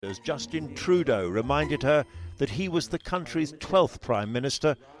As Justin Trudeau reminded her that he was the country's 12th Prime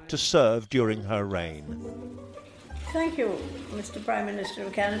Minister to serve during her reign. Thank you, Mr. Prime Minister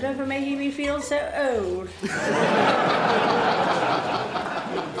of Canada, for making me feel so old.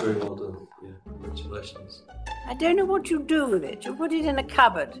 Very well done. Yeah, congratulations. I don't know what you do with it. You put it in a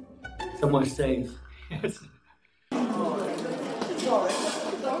cupboard. It's on my safe. Yes.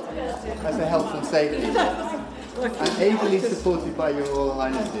 As a health and safety. I'm ably supported by your Royal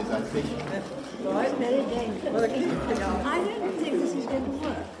Highnesses, I think. Right, very dangerous. I don't think this is going to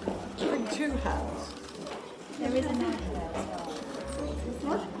work. With two hands. There is a knife there.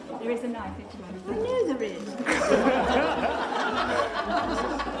 What? There is a knife if you want. I know there is.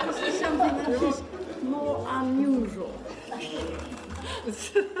 This is something that is more unusual.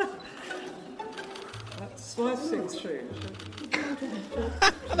 That's slicing through.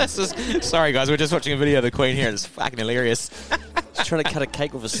 Sorry, guys, we're just watching a video of the Queen here. It's fucking hilarious. She's trying to cut a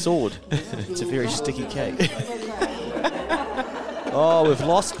cake with a sword. It's a very sticky cake. Oh, we've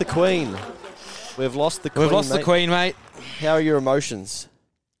lost the Queen. We've lost the Queen. We've lost the Queen, mate. How are your emotions?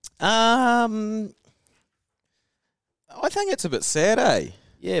 I think it's a bit sad, eh?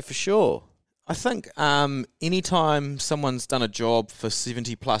 Yeah, for sure. I think anytime someone's done a job for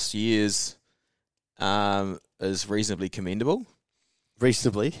 70 plus years is reasonably commendable.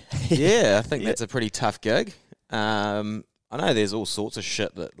 Reasonably? Yeah, I think that's a pretty tough gig. I know there's all sorts of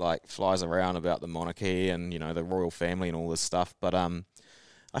shit that like flies around about the monarchy and, you know, the royal family and all this stuff, but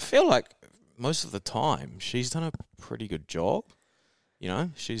I feel like most of the time she's done a pretty good job. You know,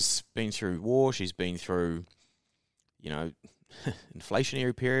 she's been through war, she's been through, you know,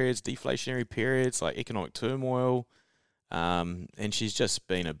 inflationary periods, deflationary periods, like economic turmoil, and she's just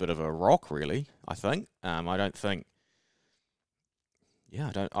been a bit of a rock, really, I think. I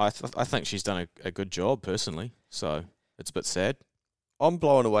think she's done a good job, personally, so it's a bit sad. I'm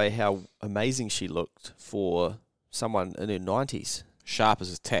blown away how amazing she looked for someone in her 90s. Sharp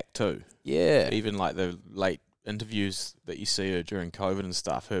as a tack, too. Yeah. Even, like, the late interviews that you see her during COVID and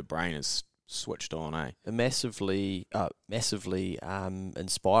stuff, her brain is switched on, eh? Massively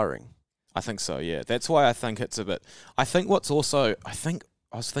inspiring. I think so, yeah. That's why I think it's a bit... I was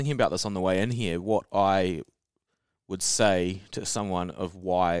thinking about this on the way in here, what I would say to someone of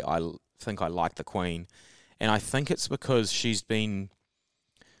why I think I like the Queen. And I think it's because she's been,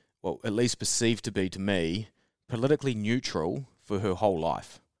 well, at least perceived to be, to me, politically neutral for her whole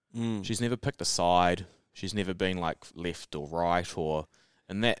life. Mm. She's never picked a side. She's never been, like, left or right or...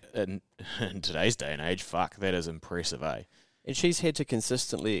 And that, in today's day and age, fuck, that is impressive, eh? And she's had to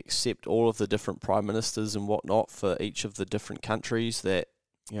consistently accept all of the different prime ministers and whatnot for each of the different countries that,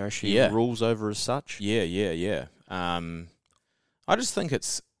 you know, she rules over as such. Yeah. I just think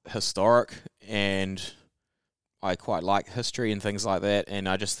it's historic, and I quite like history and things like that, and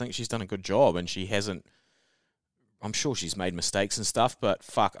I just think she's done a good job, and she hasn't... I'm sure she's made mistakes and stuff, but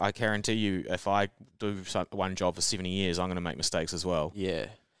fuck, I guarantee you, if I do one job for 70 years, I'm going to make mistakes as well. Yeah.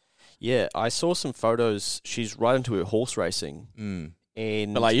 Yeah, I saw some photos. She's right into her horse racing. Mm.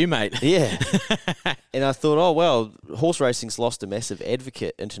 And but like you, mate. Yeah. And I thought, oh, well, horse racing's lost a massive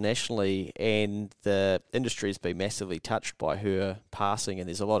advocate internationally, and the industry's been massively touched by her passing, and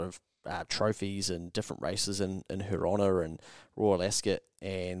there's a lot of trophies and different races in her honour and Royal Ascot,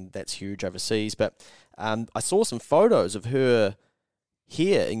 and that's huge overseas. But I saw some photos of her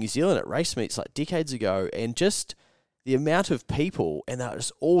here in New Zealand at race meets like decades ago, and just the amount of people, and they're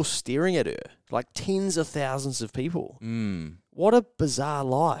just all staring at her, like tens of thousands of people. Mm. What a bizarre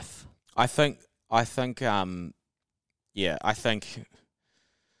life. I think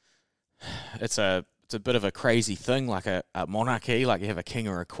it's a bit of a crazy thing, like a monarchy, like you have a king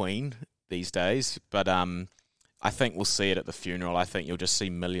or a queen these days. But I think we'll see it at the funeral. I think you'll just see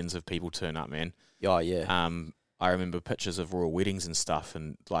millions of people turn up, man. Oh, yeah. I remember pictures of royal weddings and stuff,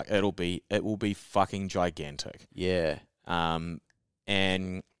 and like it will be fucking gigantic. Yeah. And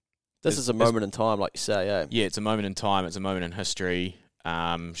this is a moment in time, like you say, eh? Yeah, it's a moment in time. It's a moment in history.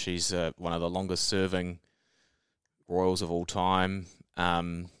 She's one of the longest serving royals of all time.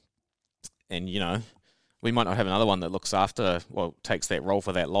 And, you know, we might not have another one that takes that role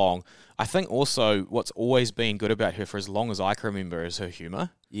for that long. I think also what's always been good about her for as long as I can remember is her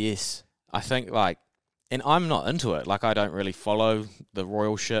humour. Yes. I think, like, and I'm not into it. Like, I don't really follow the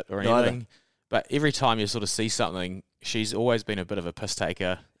royal shit or anything. Neither. But every time you sort of see something, she's always been a bit of a piss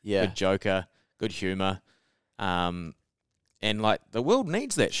taker, good joker, good humour. And, like, the world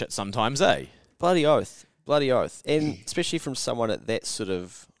needs that shit sometimes, eh? Bloody oath. And especially from someone at that sort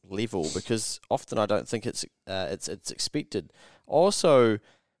of level, because often I don't think it's expected. I also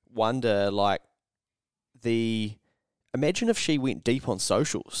wonder, like, the imagine if she went deep on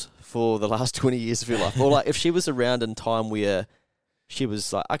socials for the last 20 years of her life, or like if she was around in time where she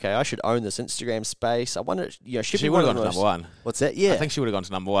was like, okay, I should own this Instagram space. I wonder, she would have gone to number one. What's that? Yeah, I think she would have gone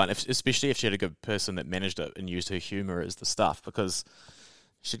to number one, especially if she had a good person that managed it and used her humour as the stuff, because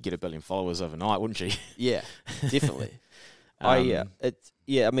she'd get 1 billion followers overnight, wouldn't she? Yeah, definitely. I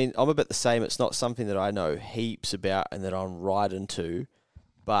mean, I'm a bit the same. It's not something that I know heaps about and that I'm right into,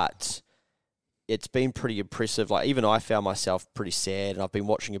 but it's been pretty impressive. Like, even I found myself pretty sad, and I've been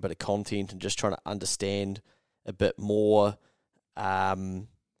watching a bit of content and just trying to understand a bit more. And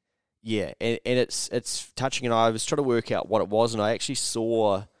it's touching, and I was trying to work out what it was, and I actually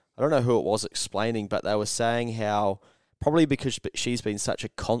saw, I don't know who it was explaining, but they were saying how probably because she's been such a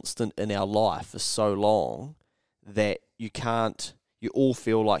constant in our life for so long that you all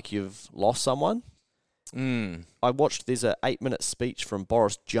feel like you've lost someone. I watched, there's an 8-minute speech from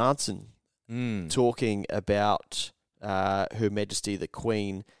Boris Johnson talking about Her Majesty the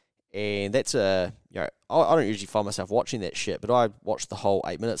Queen, and that's I don't usually find myself watching that shit, but I watched the whole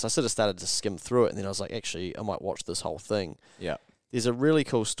 8 minutes. I sort of started to skim through it, and then I was like, actually, I might watch this whole thing. Yeah. There's a really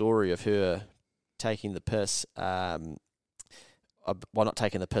cool story of her taking the piss, well, not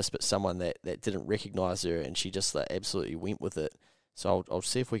taking the piss, but someone that didn't recognise her, and she just absolutely went with it. So I'll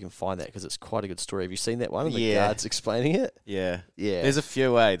see if we can find that, because it's quite a good story. Have you seen that one? The guards explaining it? Yeah. Yeah. There's a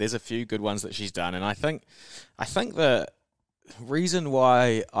few good ones that she's done, and I think the reason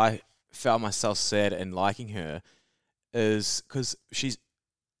why I found myself sad and liking her is because she's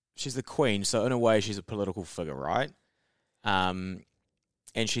the queen, so in a way she's a political figure, right? And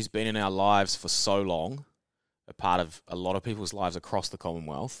she's been in our lives for so long, a part of a lot of people's lives across the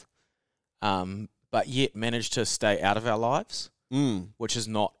Commonwealth, but yet managed to stay out of our lives, which is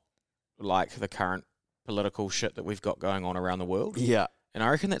not like the current political shit that we've got going on around the world. Yeah. And I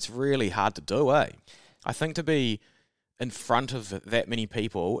reckon that's really hard to do, eh? I think to be in front of that many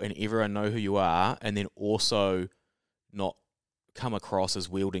people and everyone know who you are, and then also not come across as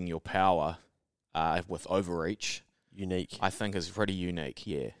wielding your power with overreach. Unique. I think is pretty unique,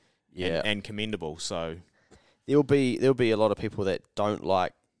 yeah. And commendable, so... There'll be a lot of people that don't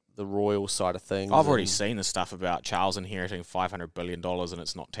like the royal side of things. I've already seen the stuff about Charles inheriting $500 billion and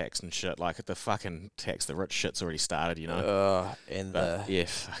it's not taxed and shit. Like, the fucking tax the rich shit's already started, you know? Yeah,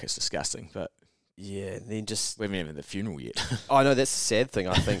 fuck, it's disgusting, but... Yeah, and then just... We haven't even had the funeral yet. I know, that's the sad thing,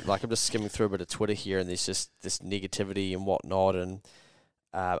 I think. Like, I'm just skimming through a bit of Twitter here, and there's just this negativity and whatnot, and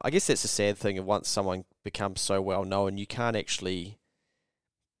I guess that's the sad thing of once someone becomes so well known, you can't actually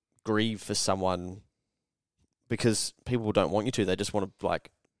grieve for someone because people don't want you to. They just want to,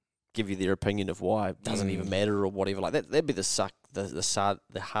 like, give you their opinion of why it doesn't even matter or whatever. Like, that'd be the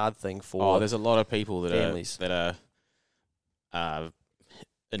hard thing for there's a lot of people that families. are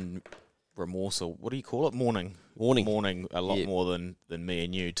in remorse, or what do you call it? Mourning a lot more than me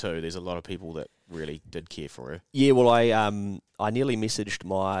and you too. There's a lot of people that really did care for her. Yeah, well, I nearly messaged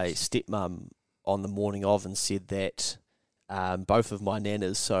my stepmum on the morning of and said that both of my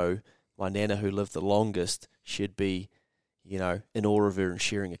nanas, so my nana who lived the longest, should be, in awe of her and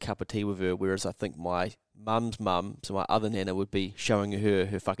sharing a cup of tea with her, whereas I think my mum's mum, so my other nana, would be showing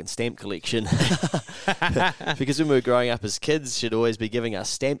her fucking stamp collection. Because when we were growing up as kids, she'd always be giving us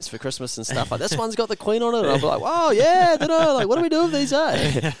stamps for Christmas and stuff. Like, this one's got the Queen on it. And I'd be like, oh, yeah, like, what do we do with these,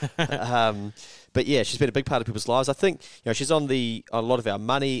 eh? But yeah, she's been a big part of people's lives. I think she's on a lot of our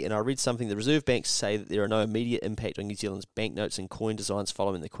money, and I read something. The Reserve Banks say that there are no immediate impact on New Zealand's banknotes and coin designs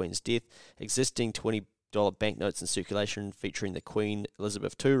following the Queen's death. Existing $20 banknotes in circulation featuring the Queen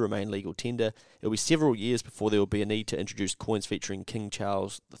Elizabeth II remain legal tender. It will be several years before there will be a need to introduce coins featuring King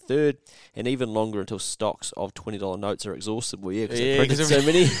Charles III, and even longer until stocks of $20 notes are exhausted. Well, yeah, because they printed so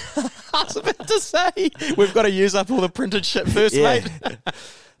many. I was about to say, we've got to use up all the printed shit first, mate.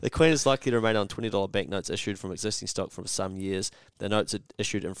 The Queen is likely to remain on $20 banknotes issued from existing stock for some years. The notes are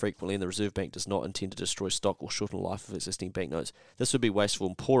issued infrequently, and the Reserve Bank does not intend to destroy stock or shorten the life of existing banknotes. This would be wasteful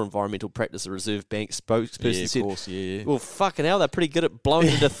and poor environmental practice, the Reserve Bank spokesperson said. Of course, yeah. Well, fucking hell, they're pretty good at blowing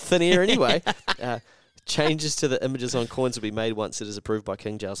into thin air anyway. Changes to the images on coins will be made once it is approved by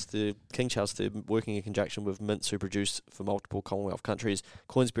King Charles III. King Charles III, working in conjunction with mints who produce for multiple Commonwealth countries.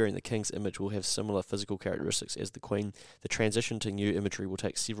 Coins bearing the King's image will have similar physical characteristics as the Queen. The transition to new imagery will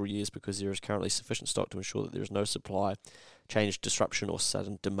take several years because there is currently sufficient stock to ensure that there is no supply change disruption or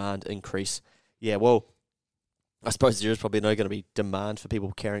sudden demand increase. Yeah, well, I suppose there is probably no going to be demand for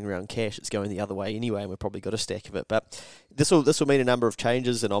people carrying around cash. It's going the other way anyway, and we've probably got a stack of it. But this will mean a number of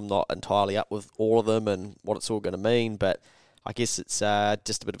changes, and I'm not entirely up with all of them and what it's all going to mean. But I guess it's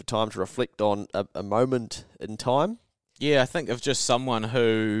just a bit of a time to reflect on a moment in time. Yeah, I think of just someone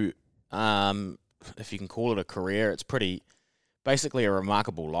who if you can call it a career, it's basically a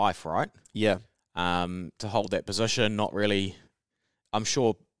remarkable life, right? Yeah. To hold that position, not really. I'm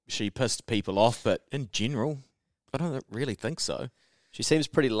sure she pissed people off, but in general, I don't really think so. She seems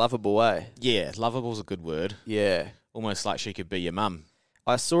pretty lovable, eh? Yeah, lovable's a good word. Yeah. Almost like she could be your mum.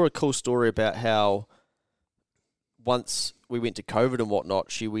 I saw a cool story about how once we went to COVID and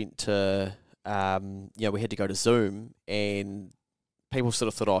whatnot, she went to, we had to go to Zoom, and people sort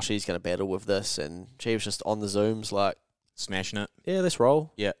of thought, oh, she's going to battle with this, and she was just on the Zooms like, smashing it. yeah, let's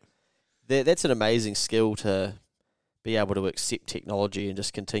roll. Yeah. That's an amazing skill to be able to accept technology and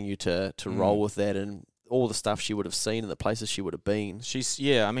just continue to roll with that, and all the stuff she would have seen and the places she would have been. She's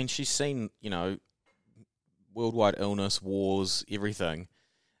seen, worldwide illness, wars, everything,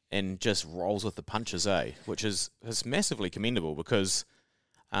 and just rolls with the punches, which is massively commendable because,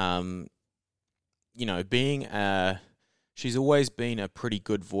 she's always been a pretty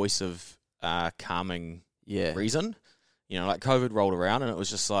good voice of calming reason. Like COVID rolled around and it was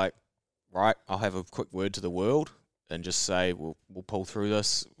just like, right, I'll have a quick word to the world and just say, we'll pull through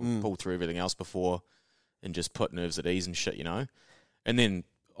this, we'll pull through everything else before, and just put nerves at ease and shit, And then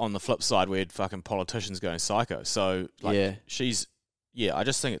on the flip side, we had fucking politicians going psycho. So, I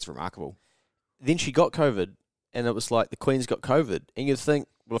just think it's remarkable. Then she got COVID, and it was like the Queen's got COVID. And you'd think,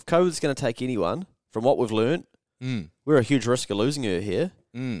 well, if COVID's going to take anyone, from what we've learned, we're a huge risk of losing her here.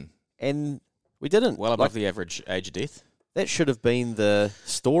 And we didn't. Well above the average age of death. That should have been the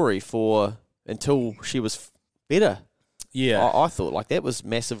story for until she was better. Yeah. I thought that was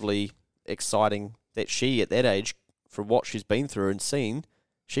massively exciting that she, at that age, for what she's been through and seen,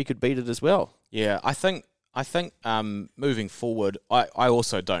 she could beat it as well. Yeah, I think moving forward, I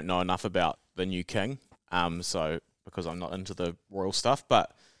also don't know enough about the new king, so because I'm not into the royal stuff,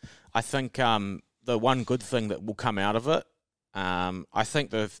 but I think the one good thing that will come out of it, I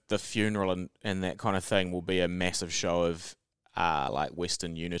think the funeral and that kind of thing will be a massive show of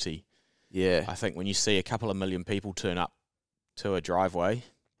Western unity. Yeah. I think when you see a couple of million people turn up to a driveway,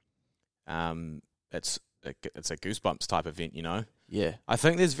 it's a goosebumps type event, Yeah. I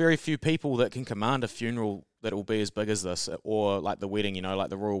think there's very few people that can command a funeral that will be as big as this, or like the wedding, like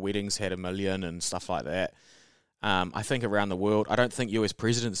the royal weddings had 1 million and stuff like that. I think around the world, I don't think US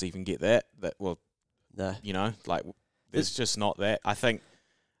presidents even get that. No. There's just not that. I think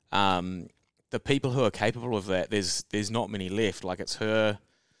the people who are capable of that, there's not many left. Like it's her,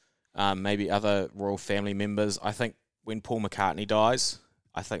 maybe other royal family members. I think when Paul McCartney dies,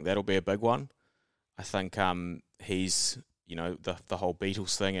 I think that'll be a big one. I think he's, the whole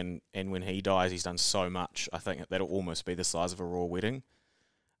Beatles thing, and when he dies, he's done so much. I think that'll almost be the size of a royal wedding.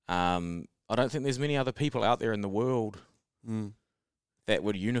 I don't think there's many other people out there in the world that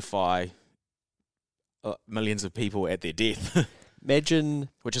would unify millions of people at their death. Imagine,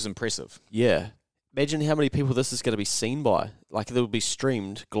 which is impressive. Yeah. Imagine how many people this is going to be seen by. Like, it will be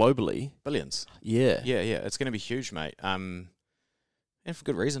streamed globally. Billions. Yeah. Yeah. It's going to be huge, mate. And for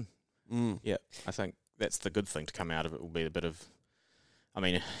good reason. Yeah, I think that's the good thing to come out of it will be a bit of,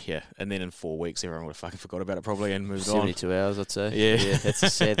 and then in 4 weeks, everyone would have fucking forgot about it probably and moved 72 on. 72 hours, I'd say. Yeah. That's a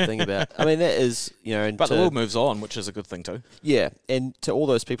sad thing about that is, but the world moves on, which is a good thing too. Yeah, and to all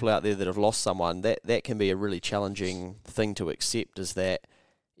those people out there that have lost someone, that can be a really challenging thing to accept, is that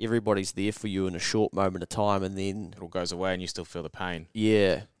everybody's there for you in a short moment of time, and then it all goes away and you still feel the pain.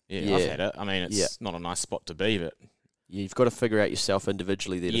 Yeah. I've had it. It's not a nice spot to be, but you've got to figure out yourself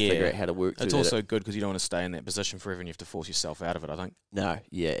individually there to figure out how to work through it. It's also good because you don't want to stay in that position forever and you have to force yourself out of it, I think. No,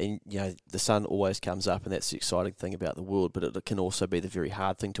 yeah, and the sun always comes up, and that's the exciting thing about the world, but it can also be the very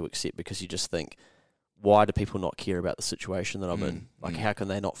hard thing to accept, because you just think, why do people not care about the situation that I'm in? Like, how can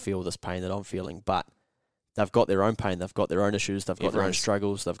they not feel this pain that I'm feeling? But they've got their own pain, they've got their own issues, they've got their own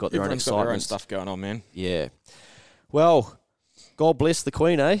struggles, they've got their own excitement. Got their own stuff going on, man. Yeah. Well, God bless the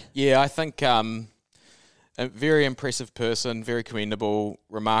Queen, eh? Yeah, I think a very impressive person, very commendable,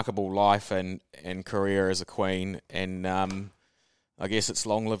 remarkable life and career as a queen. And I guess it's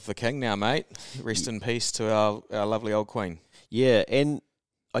long live the king now, mate. Rest in peace to our lovely old queen. Yeah, and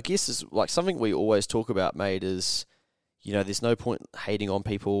I guess it's like something we always talk about, mate, is, there's no point hating on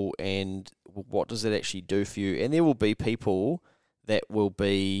people, and what does it actually do for you? And there will be people that will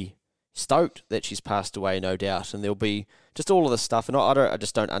be stoked that she's passed away, no doubt, and there'll be just all of this stuff, and I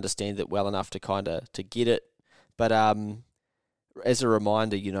just don't understand it well enough to get it. But as a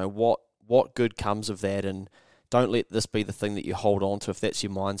reminder, what good comes of that, and don't let this be the thing that you hold on to if that's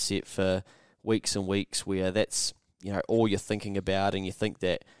your mindset for weeks and weeks, where that's all you're thinking about, and you think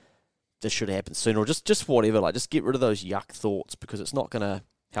that this should happen sooner, or just whatever. Like, just get rid of those yuck thoughts, because it's not going to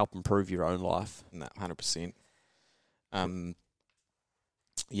help improve your own life. No, 100%.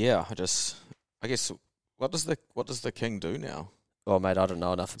 Yeah, I just I guess what does the king do now? Oh, mate, I don't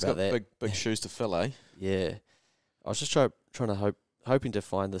know enough He's about got that. big shoes to fill, eh? Yeah. I was just hoping to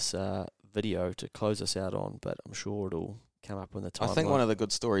find this video to close us out on, but I'm sure it'll come up in the timeline. I think one of the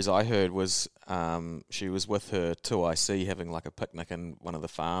good stories I heard was she was with her 2IC having like a picnic in one of the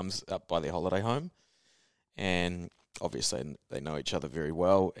farms up by their holiday home, and obviously they know each other very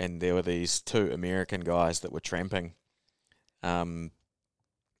well, and there were these two American guys that were tramping, and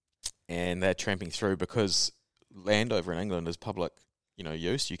they're tramping through because land over in England is public,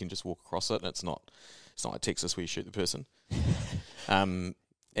 use. You can just walk across it, and it's not like Texas where you shoot the person. And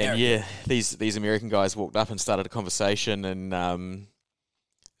yeah, these American guys walked up and started a conversation, and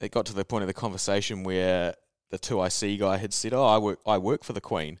it got to the point of the conversation where the 2IC guy had said, "Oh, I work for the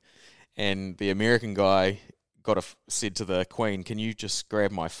Queen," and the American guy said to the Queen, "Can you just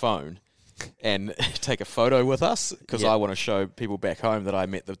grab my phone and take a photo with us? Because I want to show people back home that I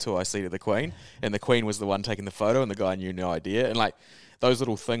met the 2IC to the Queen." And the Queen was the one taking the photo, and the guy knew no idea. And like those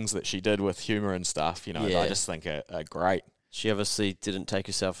little things that she did with humour and stuff, I just think are great. She obviously didn't take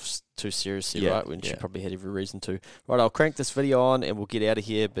herself too seriously, Yeah, right? When she yeah. probably had every reason to. Right, I'll crank this video on and we'll get out of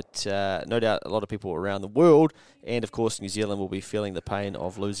here. But no doubt a lot of people around the world and, of course, New Zealand will be feeling the pain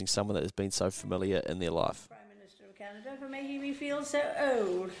of losing someone that has been so familiar in their life. Prime Minister of Canada for making me feel so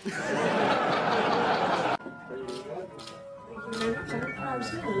old. I'm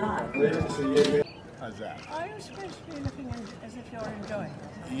still alive. How's that? Are you supposed to be looking as if you're enjoying it?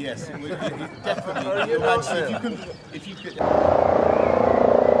 Yes, it definitely. If you could.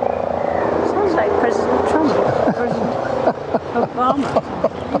 Sounds like President Trump, President Obama.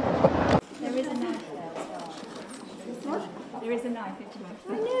 There is a knife there as well. What? There is a knife if you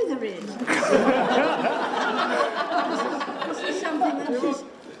I like. know there is. This is something that is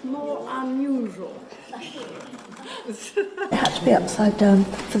more unusual. It had to be upside down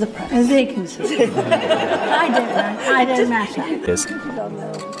for the press. As they can see. I don't matter. Yes.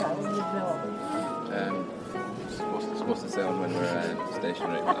 Supposed to say on when we're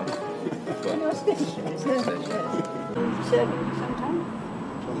stationary. You're stationary. Serving sometime?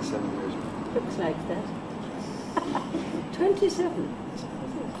 27 years. Looks like that. 27.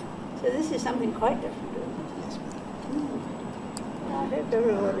 So this is something quite different. I hope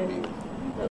everyone is